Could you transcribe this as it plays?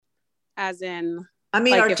As in, I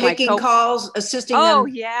mean, like are if my taking calls, assisting oh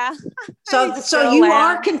them. yeah, So, I so still you am.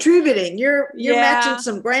 are contributing. You're matching Yeah.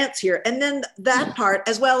 some grants here, and then that part,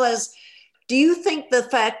 as well as, do you think the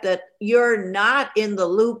fact that you're not in the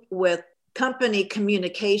loop with company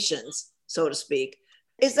communications, so to speak,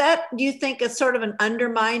 is that, do you think it's sort of an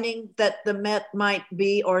undermining that the Met might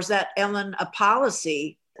be, or is that, Ellen, a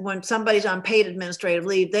policy when somebody's on paid administrative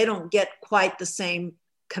leave, they don't get quite the same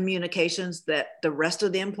communications that the rest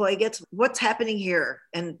of the employee gets? What's happening here?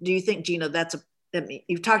 And do you think, Gina, that's I mean,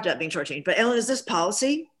 you've talked about being shortchanged, but Ellen, is this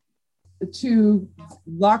policy? To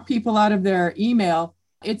lock people out of their email,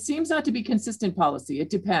 it seems not to be consistent policy. It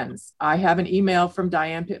depends. I have an email from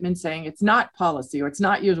Diane Pittman saying it's not policy or it's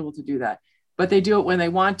not usual to do that, but they do it when they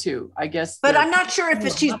want to, I guess. But I'm not sure if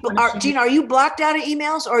it's, Gina, are you blocked out of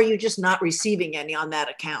emails, or are you just not receiving any on that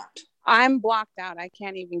account? I'm blocked out. I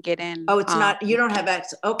can't even get in. Oh, it's not, you don't have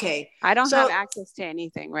access. Okay. I don't have access to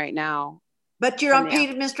anything right now. But you're on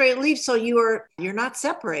paid administrative leave, so you're not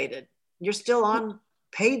separated. You're still on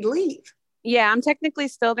paid leave. Yeah, I'm technically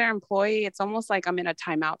still their employee. It's almost like I'm in a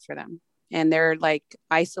timeout for them, and they're like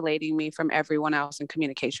isolating me from everyone else in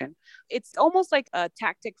communication. It's almost like a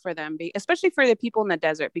tactic for them, especially for the people in the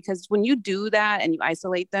desert, because when you do that and you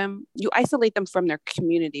isolate them from their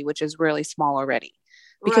community, which is really small already,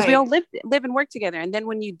 because we all live and work together. And then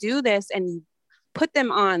when you do this and you put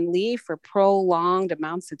them on leave for prolonged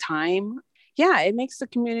amounts of time, yeah, it makes the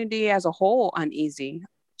community as a whole uneasy.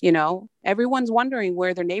 You know, everyone's wondering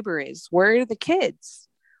where their neighbor is. Where are the kids?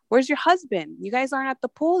 Where's your husband? You guys aren't at the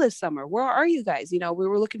pool this summer. Where are you guys? You know, we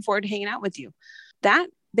were looking forward to hanging out with you. That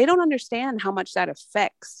they don't understand how much that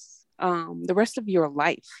affects the rest of your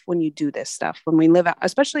life when you do this stuff, when we live out,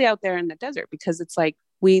 especially out there in the desert, because it's like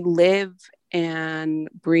we live and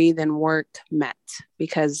breathe and work Met,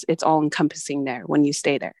 because it's all encompassing there when you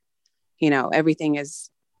stay there. You know, everything is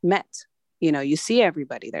Met. You know, you see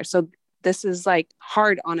everybody there. So this is like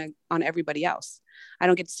hard on everybody else. I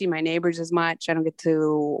don't get to see my neighbors as much. I don't get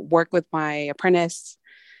to work with my apprentice.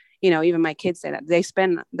 You know, even my kids say that they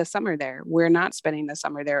spend the summer there. We're not spending the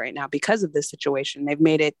summer there right now because of this situation. They've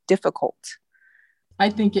made it difficult. I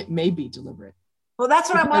think it may be deliberate. Well, that's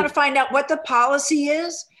what I want to find out, what the policy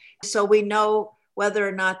is, so we know whether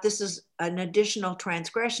or not this is an additional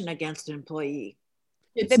transgression against an employee.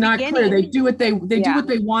 It's not clear. They do what they do what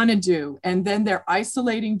they want to do, and then they're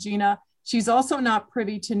isolating Gina. She's also not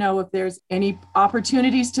privy to know if there's any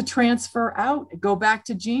opportunities to transfer out, go back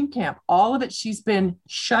to Gene Camp. All of it, she's been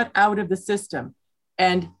shut out of the system.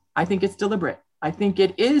 And I think it's deliberate. I think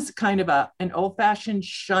it is kind of an old-fashioned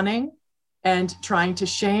shunning and trying to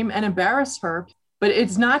shame and embarrass her. But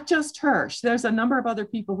it's not just her. There's a number of other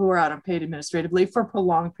people who are out on paid administrative leave for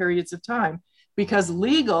prolonged periods of time because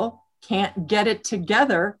legal can't get it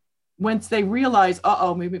together once they realize,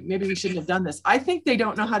 maybe we shouldn't have done this. I think they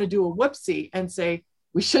don't know how to do a whoopsie and say,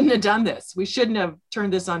 we shouldn't have done this. We shouldn't have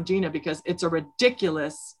turned this on Gina because it's a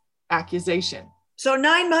ridiculous accusation. So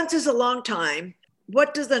 9 months is a long time.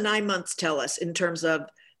 What does the 9 months tell us in terms of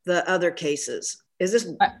the other cases? Is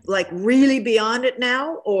this like really beyond it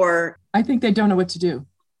now, or? I think they don't know what to do.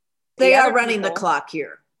 They are running the clock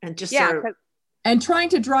here and just sort of. And trying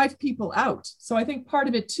to drive people out. So I think part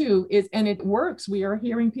of it too is, and it works. We are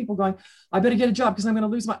hearing people going, I better get a job because I'm going to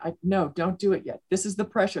lose no, don't do it yet. This is the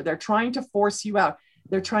pressure. They're trying to force you out.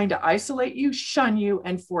 They're trying to isolate you, shun you,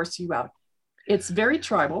 and force you out. It's very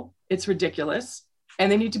tribal. It's ridiculous.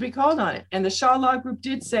 And they need to be called on it. And the Shaw Law Group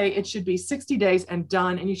did say it should be 60 days and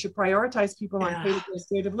done. And you should prioritize people on paid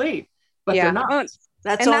administrative leave. But they're not.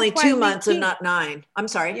 That's only 2 months and not 9. I'm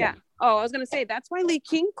sorry. Yeah. Oh, I was going to say, that's why Lee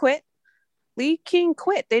King quit. Lee King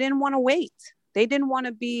quit. They didn't want to wait. They didn't want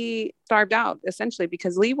to be starved out, essentially,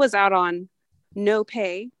 because Lee was out on no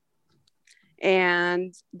pay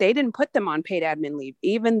and they didn't put them on paid admin leave,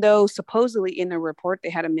 even though supposedly in the report they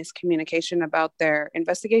had a miscommunication about their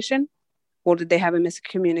investigation. Well, did they have a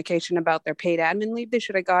miscommunication about their paid admin leave they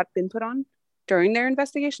should have been put on during their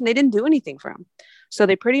investigation? They didn't do anything for him. So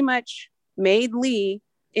they pretty much made Lee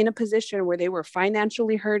in a position where they were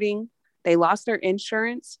financially hurting. They lost their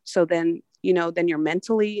insurance. So then, then your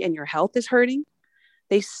mentally and your health is hurting.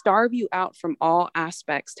 They starve you out from all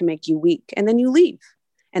aspects to make you weak. And then you leave.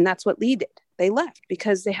 And that's what Lee did. They left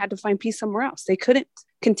because they had to find peace somewhere else. They couldn't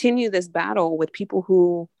continue this battle with people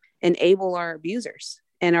who enable our abusers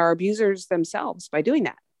and our abusers themselves by doing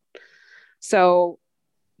that. So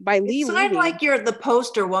by Lee leaving. It's like you're the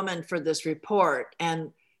poster woman for this report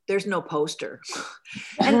and there's no poster.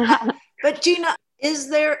 But Gina, is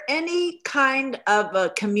there any kind of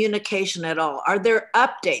a communication at all? Are there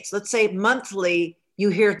updates? Let's say monthly you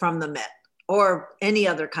hear from the Met or any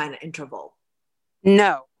other kind of interval?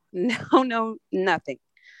 No, No, nothing.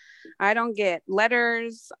 I don't get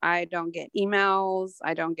letters. I don't get emails.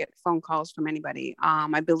 I don't get phone calls from anybody.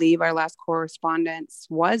 I believe our last correspondence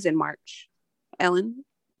was in March. Ellen,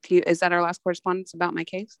 is that our last correspondence about my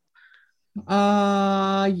case?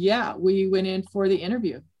 Yeah, we went in for the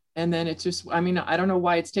interview, and then it's just, I mean, I don't know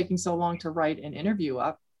why it's taking so long to write an interview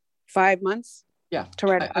up. 5 months? Yeah. To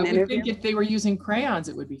write an interview? I would think if they were using crayons,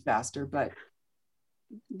 it would be faster, but.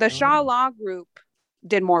 The Shaw Law Group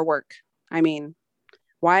did more work. I mean,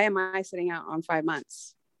 why am I sitting out on 5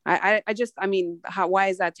 months? I mean, why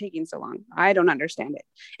is that taking so long? I don't understand it.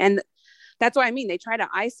 And that's what I mean. They try to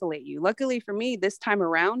isolate you. Luckily for me, this time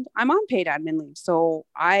around, I'm on paid admin leave. So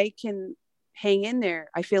I can hang in there.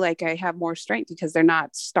 I feel like I have more strength because they're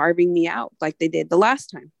not starving me out like they did the last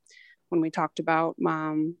time when we talked about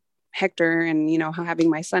Hector and, you know, having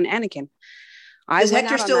my son Anakin. Is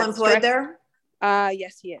Hector still employed there?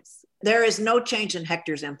 Yes, he is. There is no change in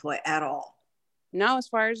Hector's employ at all. No, as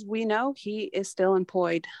far as we know, he is still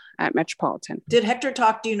employed at Metropolitan. Did Hector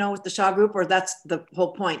talk, do you know, with the Shaw Group, or that's the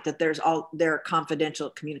whole point, that there's all their confidential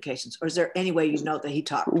communications? Or is there any way you know that he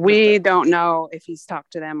talked? We don't know if he's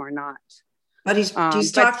talked to them or not. But he's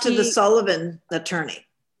talked to the Sullivan attorney.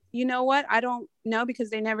 You know what? I don't know because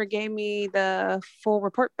they never gave me the full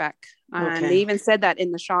report back. Okay. And they even said that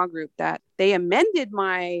in the Shaw Group that they amended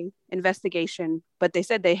my investigation, but they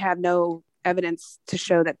said they have no evidence to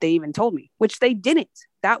show that they even told me, which they didn't.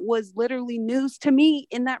 That was literally news to me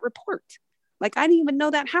in that report. Like, I didn't even know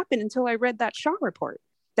that happened until I read that Shaw report,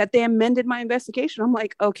 that they amended my investigation. I'm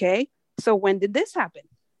like, okay, so when did this happen?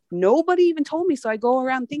 Nobody even told me. So I go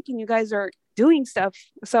around thinking you guys are doing stuff.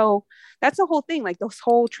 So that's the whole thing, like this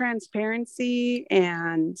whole transparency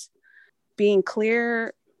and being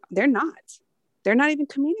clear. They're not even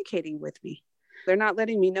communicating with me. They're not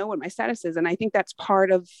letting me know what my status is. And I think that's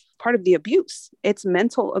part of the abuse. It's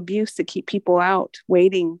mental abuse to keep people out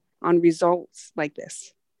waiting on results like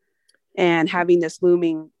this and having this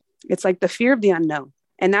looming. It's like the fear of the unknown.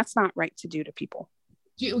 And that's not right to do to people.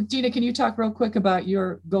 Gina, can you talk real quick about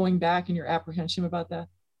your going back and your apprehension about that?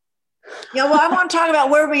 Yeah, well, I want to talk about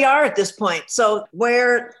where we are at this point. So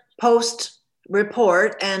where post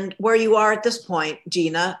report and where you are at this point,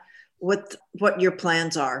 Gina, with what your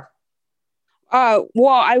plans are. Well,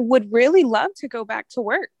 I would really love to go back to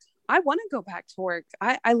work. I want to go back to work.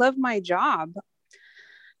 I love my job.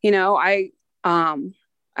 You know, I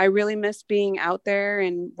really miss being out there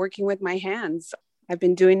and working with my hands. I've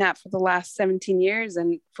been doing that for the last 17 years,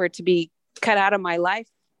 and for it to be cut out of my life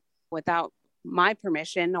without my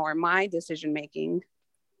permission or my decision making,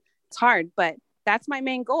 it's hard, but that's my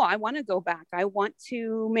main goal. I want to go back. I want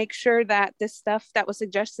to make sure that this stuff that was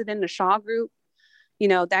suggested in the Shaw Group, you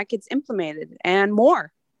know, that gets implemented and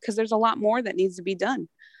more, because there's a lot more that needs to be done.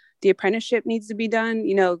 The apprenticeship needs to be done.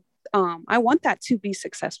 You know, I want that to be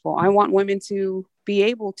successful. I want women to be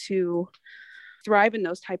able to thrive in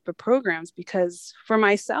those type of programs, because for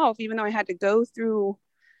myself, even though I had to go through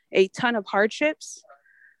a ton of hardships,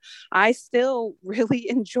 I still really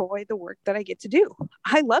enjoy the work that I get to do.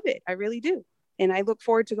 I love it. I really do. And I look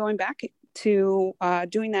forward to going back to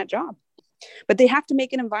doing that job. But they have to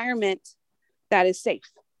make an environment that is safe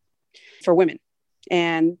for women.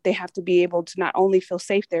 And they have to be able to not only feel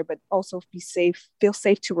safe there, but also feel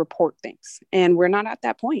safe to report things. And we're not at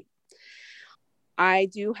that point. I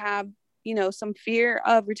do have, you know, some fear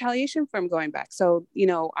of retaliation from going back. So, you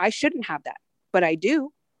know, I shouldn't have that, but I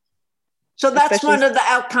do. So that's one of the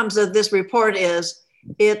outcomes of this report is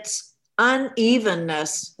its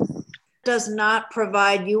unevenness does not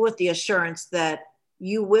provide you with the assurance that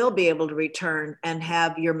you will be able to return and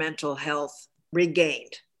have your mental health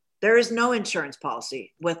regained. There is no insurance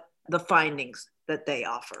policy with the findings that they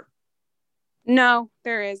offer. No,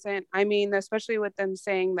 there isn't. I mean, especially with them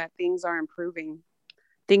saying that things are improving.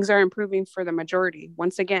 Things are improving for the majority.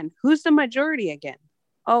 Once again, who's the majority again?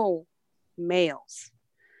 Oh, males.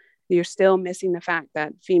 You're still missing the fact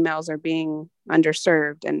that females are being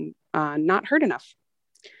underserved and not heard enough.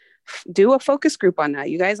 Do a focus group on that.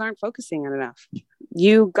 You guys aren't focusing on enough.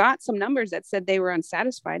 You got some numbers that said they were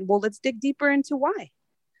unsatisfied. Well, let's dig deeper into why.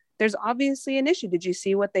 There's obviously an issue. Did you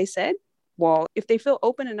see what they said? Well, if they feel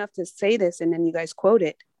open enough to say this and then you guys quote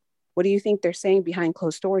it, what do you think they're saying behind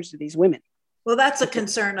closed doors to these women? Well, that's a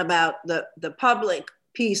concern about the public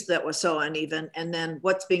piece that was so uneven, and then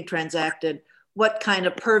what's being transacted, what kind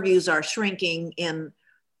of purviews are shrinking in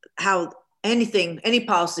how any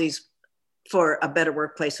policies for a better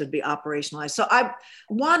workplace would be operationalized. So I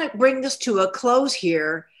want to bring this to a close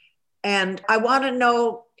here. And I want to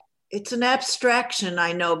know, it's an abstraction,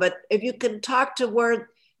 I know, but if you can talk to where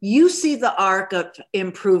you see the arc of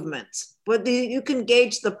improvements, but you can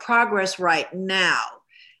gauge the progress right now.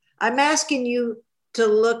 I'm asking you to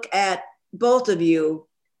look at both of you,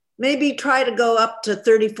 maybe try to go up to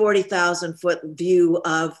 30, 40,000 foot view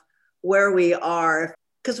of where we are.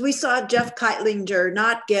 Because we saw Jeff Keitlinger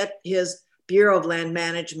not get his Bureau of Land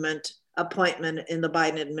Management appointment in the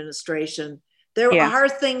Biden administration. There are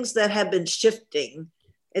things that have been shifting.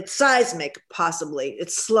 It's seismic, possibly.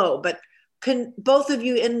 It's slow, but can both of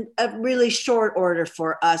you, in a really short order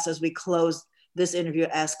for us as we close this interview,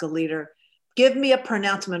 Ask a Leader, give me a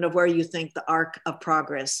pronouncement of where you think the arc of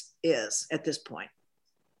progress is at this point?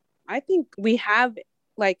 I think we have,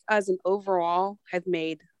 like, as an overall, have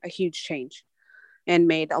made a huge change and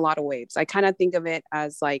made a lot of waves. I kind of think of it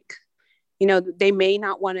as like, you know, they may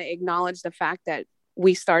not want to acknowledge the fact that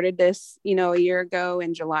we started this, you know, a year ago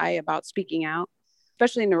in July about speaking out,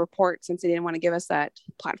 especially in the report, since they didn't want to give us that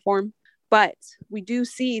platform. But we do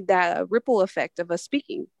see that ripple effect of us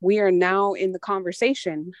speaking. We are now in the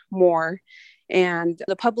conversation more, and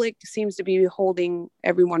the public seems to be holding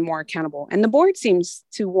everyone more accountable. And the board seems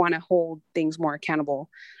to want to hold things more accountable,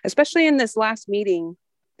 especially in this last meeting.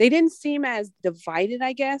 They didn't seem as divided,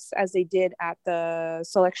 I guess, as they did at the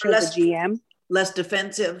selection of the GM. Less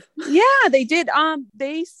defensive. Yeah, they did.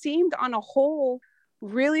 They seemed on a whole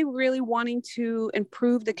really, really wanting to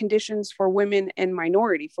improve the conditions for women and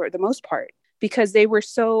minority for the most part, because they were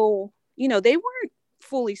so, you know, they weren't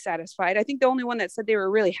fully satisfied. I think the only one that said they were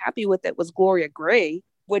really happy with it was Gloria Gray,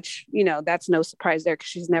 which, you know, that's no surprise there because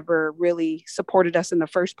she's never really supported us in the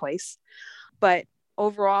first place. But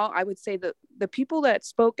overall, I would say that the people that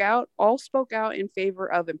spoke out all spoke out in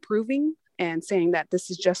favor of improving and saying that this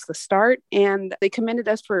is just the start. And they commended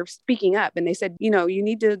us for speaking up. And they said, you know, you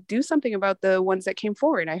need to do something about the ones that came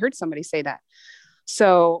forward. I heard somebody say that.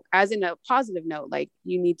 So as in a positive note, like,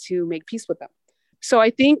 you need to make peace with them. So I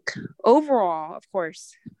think overall, of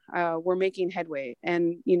course, we're making headway.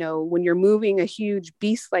 And, you know, when you're moving a huge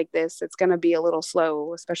beast like this, it's going to be a little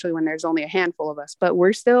slow, especially when there's only a handful of us. But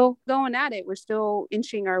we're still going at it. We're still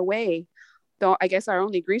inching our way. Though I guess our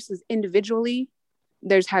only grief is individually,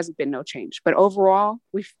 there hasn't been no change. But overall,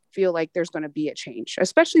 we feel like there's going to be a change,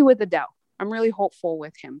 especially with Adele. I'm really hopeful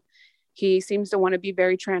with him. He seems to want to be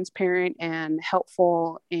very transparent and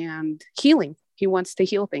helpful and healing. He wants to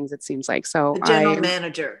heal things, it seems like. So the general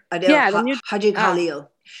manager, Adele Haji Khalil.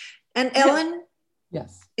 And Ellen?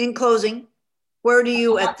 Yes. In closing, where do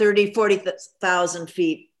you at 30, 40,000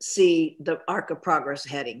 feet see the arc of progress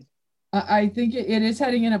heading? I think it is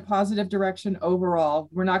heading in a positive direction overall.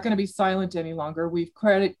 We're not going to be silent any longer. We've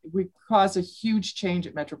caused a huge change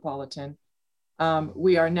at Metropolitan.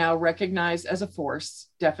 We are now recognized as a force,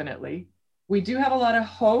 definitely. We do have a lot of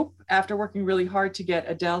hope after working really hard to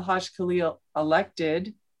get Adel Haj Khalil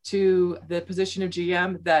elected to the position of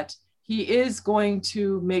GM that he is going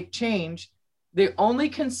to make change. The only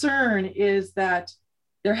concern is that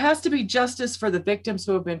there has to be justice for the victims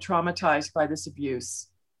who have been traumatized by this abuse.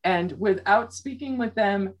 And without speaking with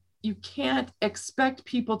them, you can't expect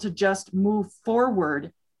people to just move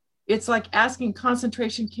forward. It's like asking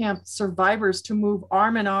concentration camp survivors to move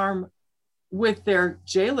arm in arm with their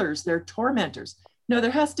jailers, their tormentors. No,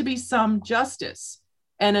 there has to be some justice.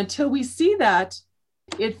 And until we see that,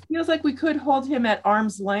 it feels like we could hold him at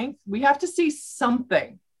arm's length. We have to see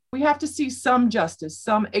something. We have to see some justice,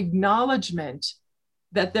 some acknowledgement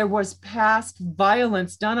that there was past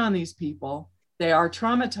violence done on these people. They are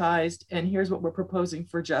traumatized, and here's what we're proposing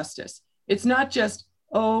for justice. It's not just,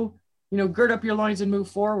 oh, you know, gird up your loins and move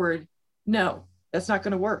forward. No, that's not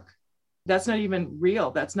going to work. That's not even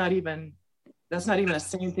real. That's not even a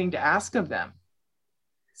sane thing to ask of them.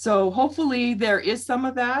 So hopefully there is some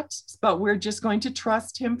of that, but we're just going to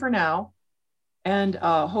trust him for now and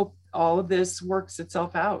hope all of this works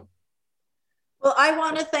itself out. Well, I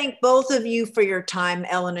want to thank both of you for your time,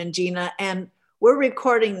 Ellen and Gina. And we're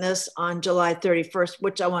recording this on July 31st,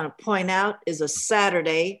 which I want to point out is a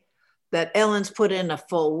Saturday that Ellen's put in a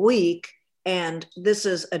full week. And this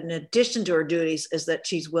is an addition to her duties, is that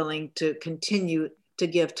she's willing to continue to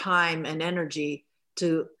give time and energy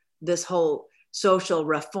to this whole social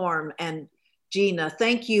reform. And Gina,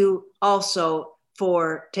 thank you also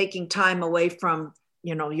for taking time away from,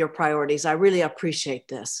 you know, your priorities. I really appreciate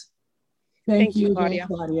this. Thank you,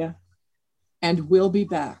 Claudia. And we'll be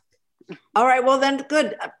back. All right, well then,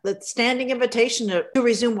 good. The standing invitation to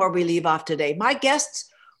resume where we leave off today. My guests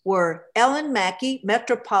were Ellen Mackey,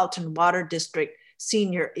 Metropolitan Water District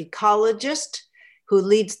Senior Ecologist, who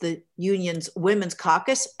leads the union's Women's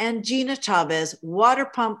Caucus, and Gina Chavez, water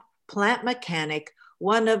pump plant mechanic,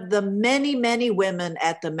 one of the many, many women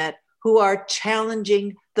at the Met who are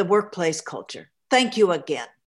challenging the workplace culture. Thank you again.